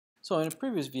So in a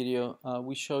previous video,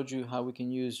 we showed you how we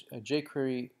can use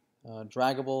jQuery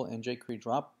Draggable and jQuery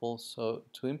Droppable so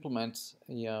to implement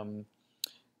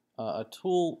a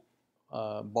tool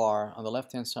bar on the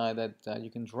left-hand side that you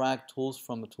can drag tools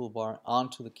from the toolbar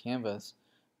onto the canvas,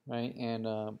 right? And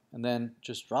then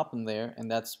just drop them there,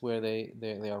 and that's where they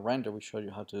are rendered. We showed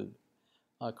you how to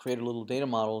create a little data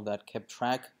model that kept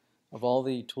track of all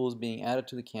the tools being added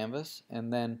to the canvas,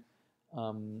 and then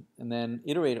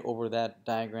iterate over that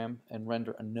diagram and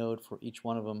render a node for each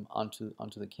one of them onto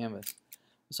the canvas.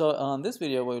 So on this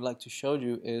video, what we'd like to show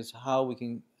you is how we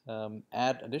can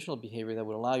add additional behavior that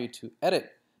would allow you to edit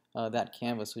that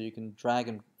canvas, so you can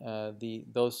drag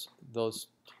those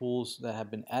tools that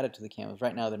have been added to the canvas.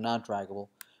 Right now, they're not draggable.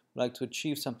 We'd like to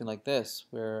achieve something like this,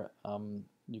 where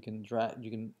you can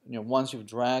once you've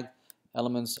dragged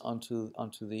elements onto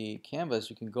the canvas,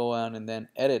 you can go on and then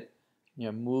edit,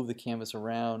 move the canvas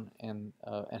around and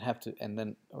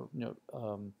then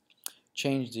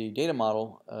change the data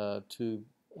model to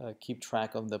keep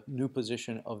track of the new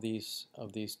position of these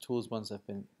tools once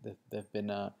they've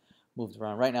been moved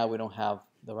around. Right now, we don't have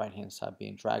the right-hand side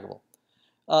being draggable.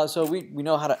 So we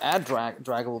know how to add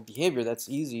draggable behavior. That's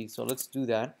easy. So let's do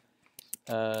that.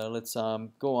 Let's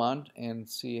go on and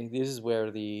see. This is where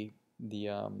the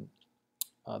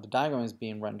diagram is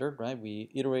being rendered. Right? We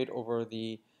iterate over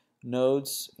the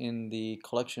nodes in the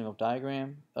collection of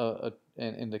diagram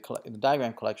in the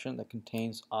diagram collection that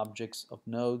contains objects of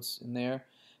nodes in there.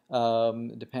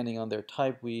 Depending on their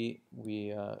type, we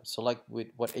select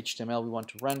what HTML we want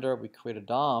to render. We create a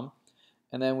DOM,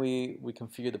 and then we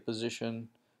configure the position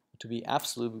to be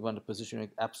absolute. We want to position it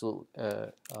absolute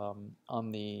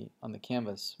on the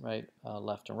canvas, right,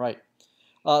 left and right.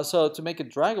 So to make it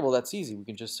draggable, that's easy. We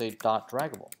can just say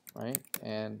 .draggable, right,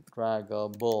 and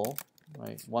draggable.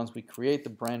 Right. Once we create the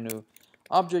brand new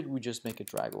object, we just make it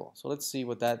draggable. So let's see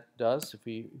what that does if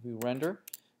we render,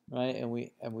 right, and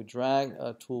we drag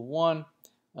tool 1.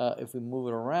 If we move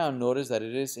it around, notice that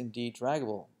it is indeed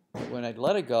draggable. When I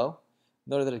let it go,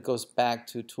 notice that it goes back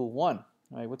to tool 1.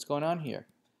 Right. What's going on here?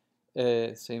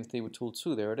 Same thing with tool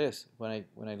 2. There it is. When I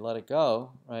let it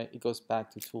go, right, it goes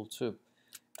back to tool 2.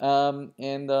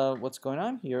 What's going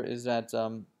on here is that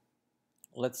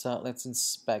let's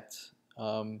inspect.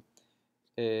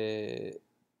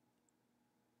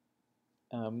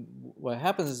 What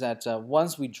happens is that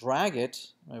once we drag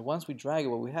it, right, what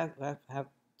we have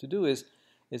to do is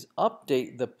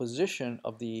update the position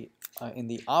of the in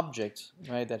the object,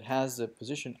 right, that has the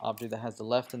position object that has the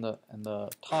left and the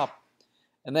top,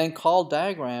 and then call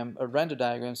render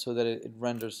diagram so that it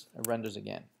renders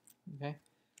again. Okay.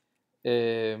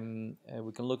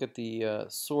 We can look at the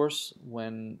source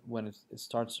when it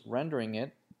starts rendering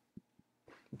it.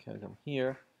 Okay, come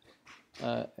here,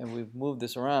 and we've moved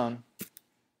this around.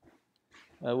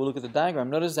 We'll look at the diagram.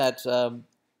 Notice that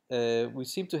we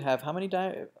seem to have how many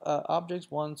objects?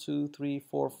 1, 2, 3,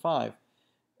 4, 5.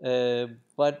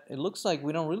 But it looks like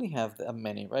we don't really have that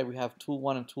many, right? We have tool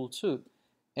 1 and tool 2.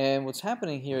 And what's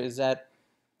happening here is that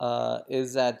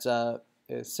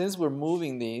since we're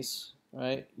moving these,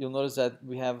 right, you'll notice that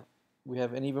we have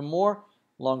an even more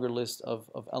longer list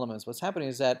of elements. What's happening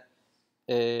is that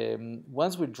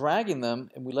once we're dragging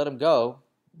them and we let them go,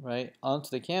 right, onto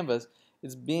the canvas,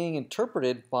 it's being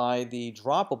interpreted by the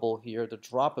droppable here, the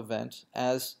drop event,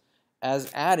 as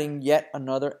adding yet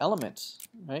another element,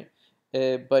 right?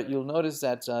 But you'll notice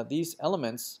that these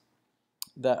elements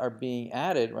that are being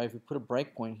added, right, if we put a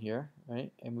breakpoint here,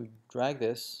 right, and we drag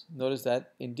this, notice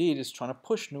that indeed it's trying to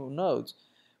push new nodes.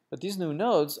 But these new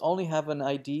nodes only have an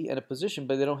ID and a position,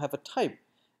 but they don't have a type.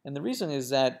 And the reason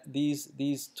is that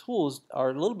these tools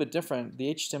are a little bit different.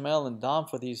 The HTML and DOM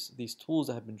for these tools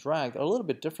that have been dragged are a little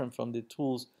bit different from the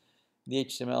tools, the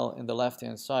HTML in the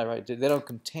left-hand side, right? They don't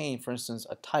contain, for instance,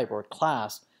 a type or a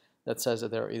class that says that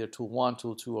they're either tool 1,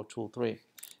 tool 2, or tool 3.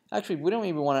 Actually, we don't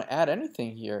even want to add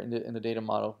anything here in the data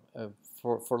model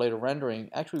for later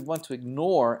rendering. Actually, we want to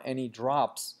ignore any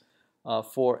drops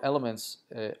for elements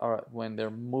when they're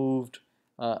moved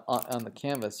on the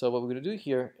canvas. So what we're going to do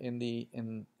here in the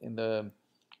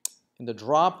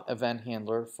drop event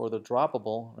handler for the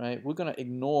droppable, right, we're going to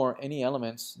ignore any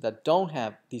elements that don't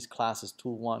have these classes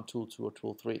tool 1, tool 2, or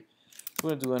tool 3. We're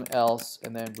going to do an else,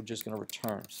 and then we're just going to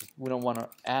return. So we don't want to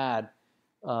add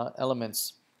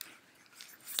elements,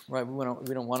 right? We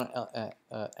don't want to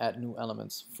add new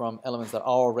elements from elements that are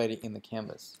already in the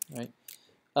canvas, right?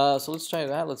 So let's try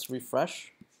that. Let's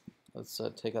refresh. Let's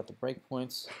take out the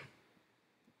breakpoints.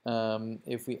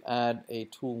 If we add a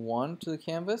tool 1 to the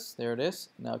canvas, there it is.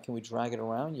 Now can we drag it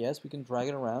around? Yes, we can drag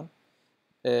it around.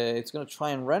 It's going to try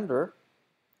and render.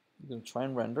 We're going to try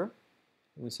and render.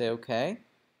 We say OK.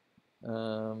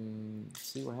 Let's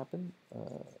see what happened.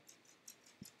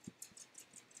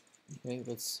 Okay,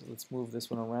 let's move this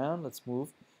one around. Let's move.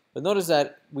 But notice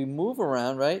that we move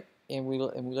around, right? And we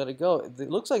let it go. It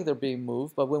looks like they're being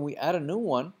moved, but when we add a new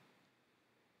one,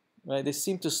 right, they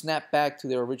seem to snap back to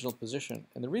their original position.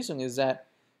 And the reason is that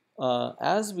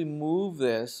as we move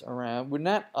this around, we're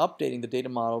not updating the data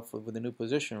model with the new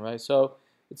position, right? So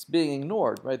it's being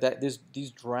ignored, right? That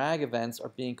these drag events are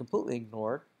being completely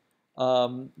ignored.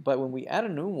 But when we add a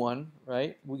new one,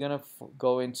 right, we're gonna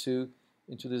go into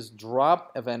this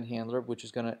drop event handler, which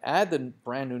is gonna add the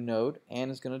brand new node and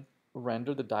is gonna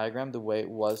render the diagram the way it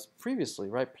was previously,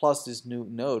 right? Plus this new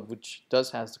node, which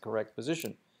has the correct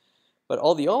position. But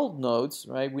all the old nodes,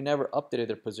 right, we never updated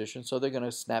their position, so they're going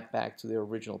to snap back to their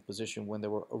original position when they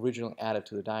were originally added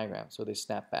to the diagram. So they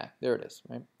snap back. There it is,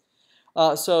 right?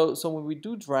 So when we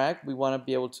do drag, we want to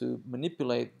be able to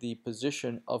manipulate the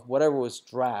position of whatever was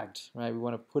dragged, right? We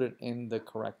want to put it in the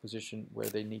correct position where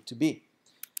they need to be.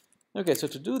 Okay, so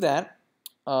to do that,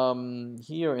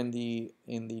 here in the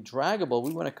draggable,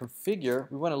 we want to configure,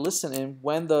 we want to listen in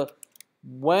when the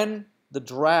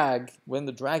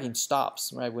dragging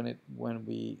stops, right? When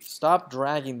we stop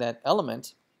dragging that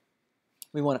element,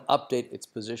 we want to update its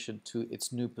position to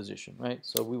its new position, right?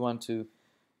 So we want to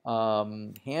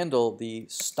handle the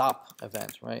stop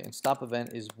event, right? And stop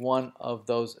event is one of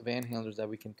those event handlers that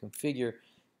we can configure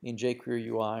in jQuery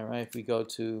UI, right? If we go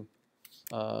to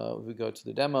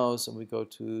the demos and we go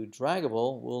to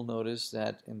Draggable, we'll notice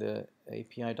that in the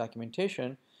API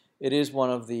documentation, it is one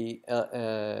of the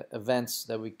events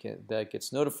that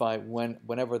gets notified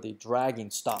whenever the dragging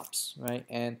stops, right?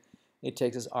 And it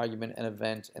takes as argument an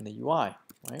event and the UI,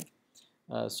 right?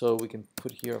 So we can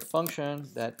put here a function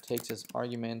that takes as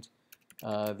argument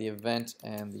the event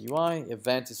and the UI.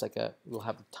 Event is like we'll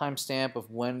have a timestamp of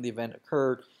when the event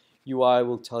occurred. UI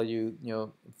will tell you,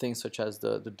 things such as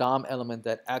the DOM element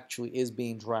that actually is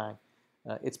being dragged,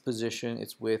 its position,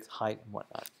 its width, height, and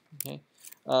whatnot. Okay,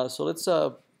 so let's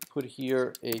put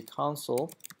here a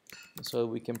console so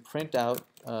we can print out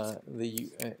the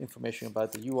information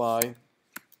about the UI.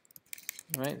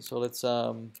 All right, so let's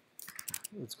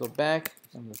go back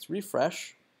and let's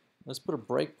refresh. Let's put a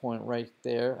breakpoint right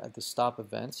there at the stop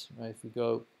events. Right, if we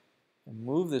go and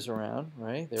move this around,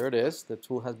 right, there it is. The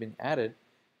tool has been added.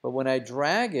 But when I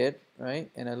drag it, right,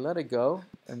 and I let it go,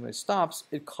 and when it stops,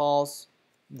 it calls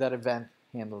that event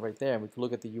handler right there. We can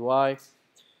look at the UI.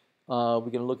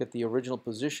 We can look at the original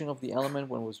position of the element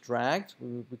when it was dragged.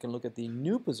 We can look at the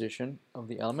new position of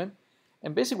the element.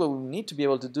 And basically what we need to be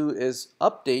able to do is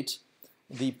update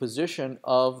the position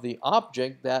of the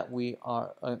object that we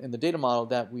are, in the data model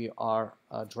that we are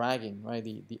dragging, right?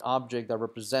 The object that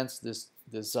represents this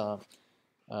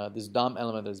DOM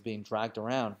element that's being dragged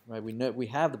around, right? We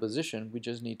have the position. We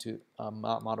just need to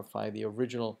modify the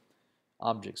original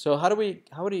object. So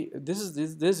this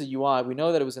is a UI. We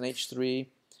know that it was an H3.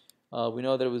 We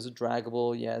know that it was a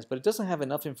draggable, yes, but it doesn't have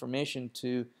enough information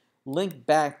to link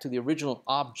back to the original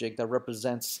object that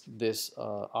represents this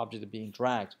object being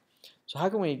dragged. So how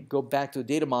can we go back to the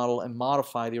data model and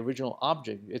modify the original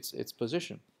object, its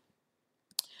position?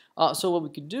 So what we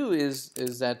could do is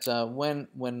that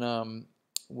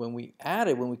when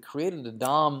we created the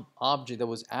DOM object that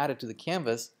was added to the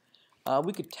canvas,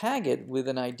 we could tag it with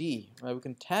an ID, right? We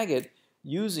can tag it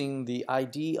using the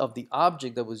ID of the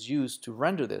object that was used to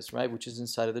render this, right? Which is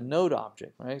inside of the node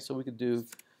object, right? So we could do,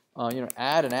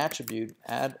 add an attribute,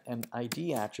 add an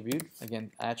ID attribute.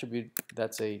 Again, attribute,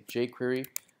 that's a jQuery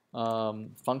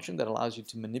function that allows you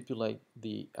to manipulate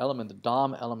the element, the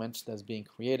DOM element that's being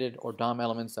created, or DOM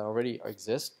elements that already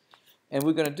exist. And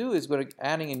what we're going to do is we're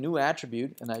adding a new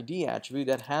attribute, an ID attribute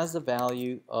that has the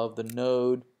value of the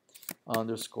node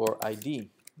underscore ID,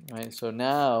 right? So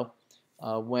now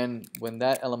when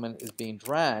that element is being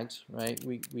dragged, right,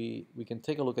 we can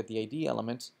take a look at the ID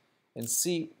element and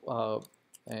see,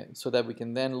 so that we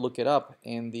can then look it up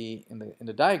in the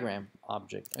diagram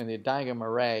object, in the diagram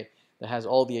array that has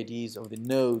all the IDs of the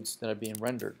nodes that are being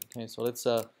rendered. Okay, so let's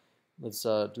do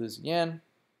this again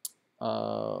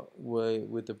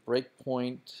with the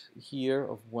breakpoint here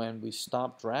of when we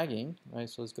stop dragging. Right,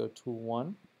 so let's go tool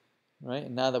 1. Right,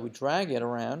 and now that we drag it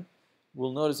around,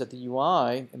 we'll notice that the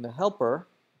UI in the helper,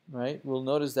 right, we'll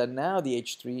notice that now the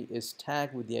H3 is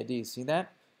tagged with the ID. See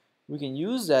that? We can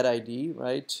use that ID,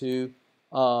 right, to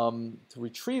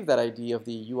retrieve that ID of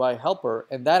the UI helper,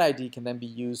 and that ID can then be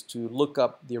used to look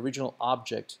up the original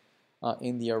object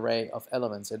in the array of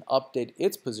elements and update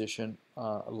its position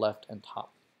left and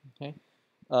top. Okay,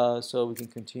 so we can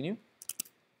continue.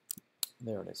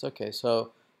 There it is. Okay,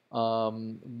 so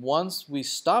once we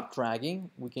stop dragging,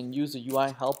 we can use the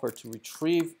UI helper to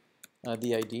retrieve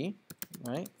the ID,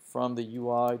 right, from the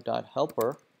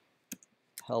UI.helper,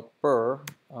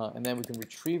 and then we can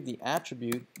retrieve the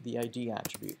attribute, the ID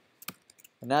attribute.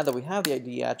 And now that we have the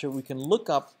ID attribute, we can look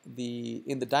up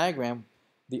in the diagram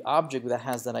the object that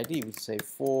has that ID. We say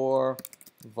for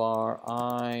var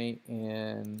I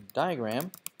in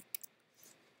diagram,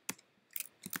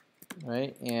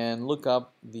 right, and look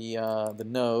up the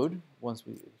node.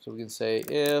 So we can say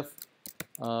if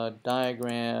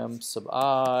diagram sub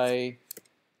I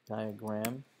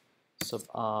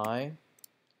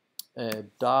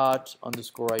dot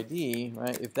underscore ID,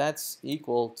 right? If that's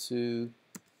equal to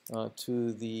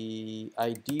the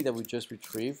ID that we just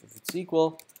retrieved, if it's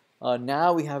equal,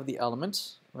 now we have the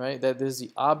element, right? That this is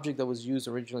the object that was used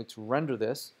originally to render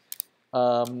this,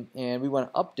 and we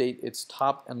want to update its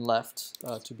top and left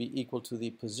to be equal to the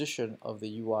position of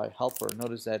the UI helper.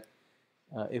 Notice that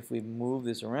if we move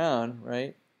this around,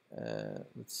 right?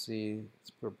 Let's see, let's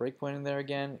put a breakpoint in there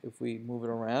again. If we move it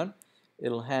around,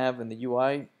 it'll have in the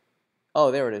UI,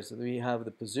 oh, there it is. So we have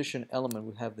the position element,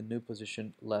 we have the new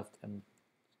position left and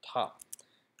top.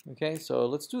 Okay, so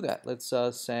let's do that. Let's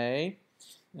say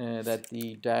that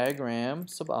the diagram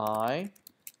sub I,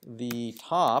 the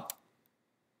top,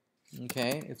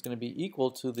 okay, it's going to be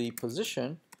equal to the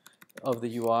position of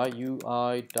the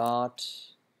UI dot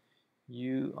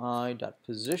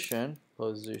position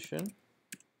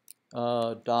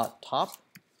dot top,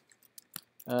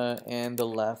 and the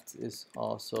left is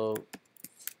also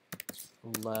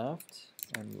left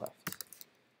and left.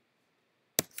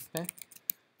 Okay.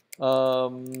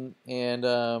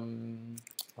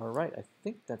 All right, I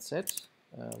think that's it.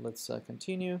 Let's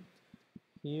continue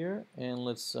here and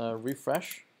let's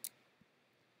refresh.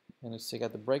 And let's take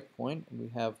out the breakpoint. And we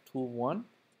have tool 1,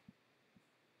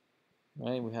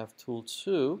 right? We have tool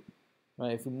 2,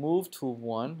 right? If we move tool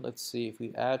 1, let's see if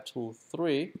we add tool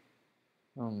 3.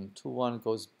 Tool 1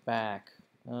 goes back.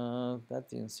 That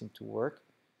didn't seem to work.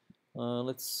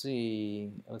 Let's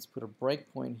see. Let's put a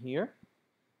breakpoint here.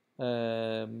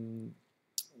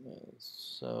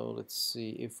 So let's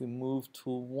see if we move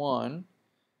tool 1.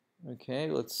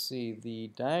 Okay, let's see the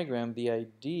diagram. The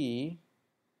ID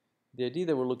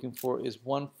that we're looking for is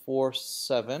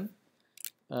 147.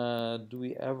 Do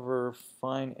we ever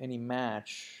find any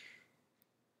match?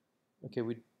 Okay,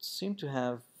 we seem to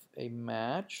have a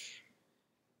match,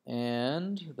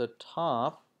 and the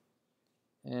top.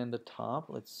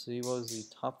 Let's see, what was the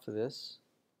top for this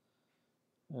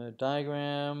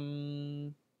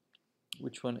diagram?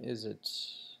 Which one is it?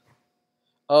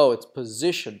 Oh, it's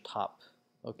position top.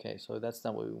 Okay, so that's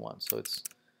not what we want. So it's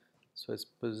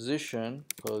position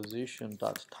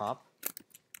dot top.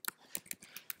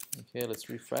 Okay, let's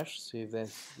refresh, see if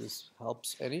this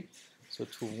helps any. So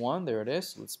tool 1, there it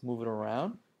is. Let's move it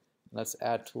around. Let's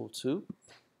add tool 2.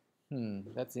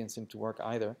 That didn't seem to work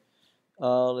either.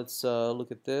 Let's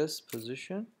look at this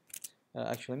position.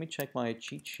 Actually, let me check my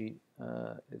cheat sheet.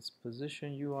 It's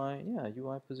position UI, yeah,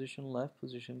 UI position left,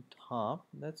 position top.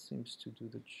 That seems to do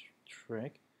the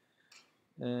trick.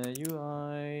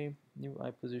 UI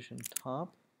position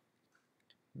top,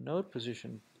 node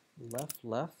position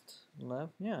left.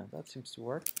 Yeah, that seems to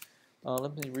work.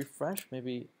 Let me refresh.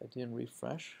 Maybe I didn't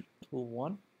refresh. Tool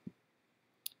 1,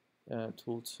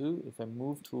 tool 2. If I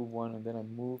move tool 1 and then I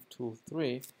move tool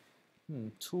 3,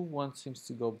 tool 1 seems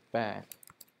to go back.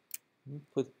 Let me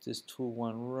put this tool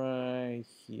 1 right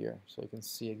here so I can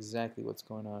see exactly what's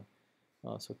going on.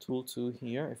 So tool 2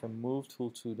 here. If I move tool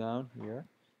 2 down here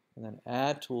and then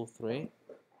add tool 3,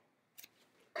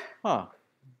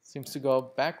 seems to go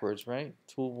backwards, right?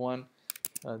 Tool 1.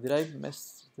 Did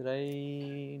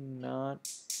I not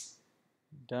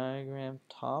diagram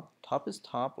top? Top is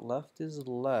top, left is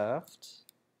left.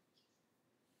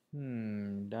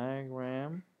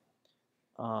 Diagram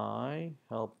I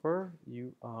helper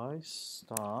UI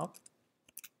stop.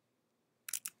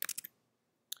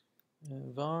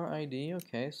 Var ID,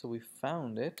 okay, so we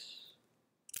found it.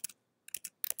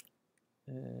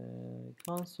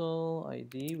 Console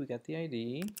ID, we got the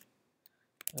ID.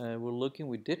 We're looking,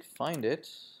 we did find it.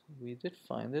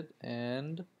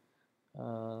 And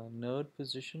node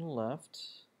position left.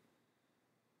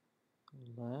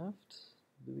 Do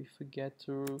we forget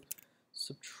to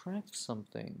subtract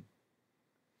something?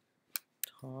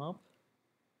 Top,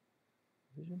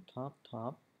 position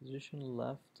top, position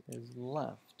left is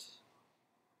left.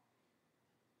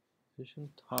 Position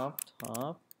top.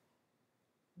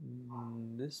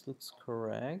 This looks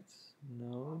correct.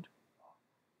 Node,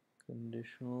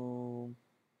 conditional.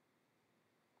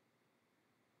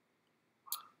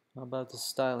 How about the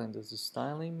styling? Does the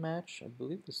styling match? I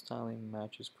believe the styling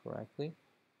matches correctly.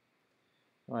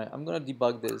 All right, I'm going to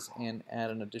debug this and add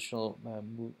an additional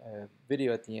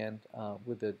video at the end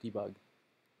with the debug.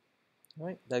 All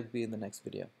right, that'll be in the next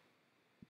video.